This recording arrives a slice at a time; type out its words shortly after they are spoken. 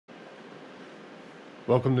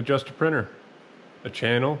Welcome to Just a Printer, a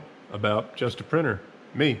channel about just a printer.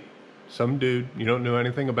 Me, some dude you don't know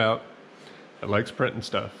anything about that likes printing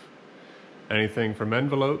stuff. Anything from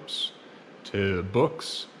envelopes to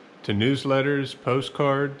books to newsletters,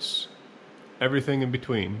 postcards, everything in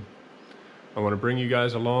between. I want to bring you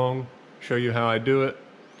guys along, show you how I do it.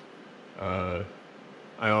 I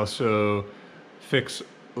also fix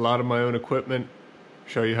a lot of my own equipment,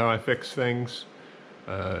 show you how I fix things.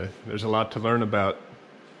 There's a lot to learn about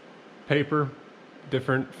paper,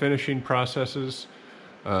 different finishing processes.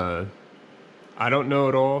 I don't know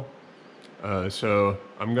it all, so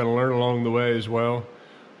I'm going to learn along the way as well,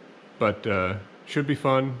 but should be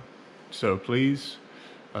fun. So please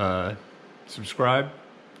subscribe,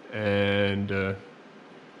 and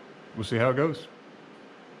we'll see how it goes.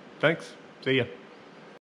 Thanks. See ya.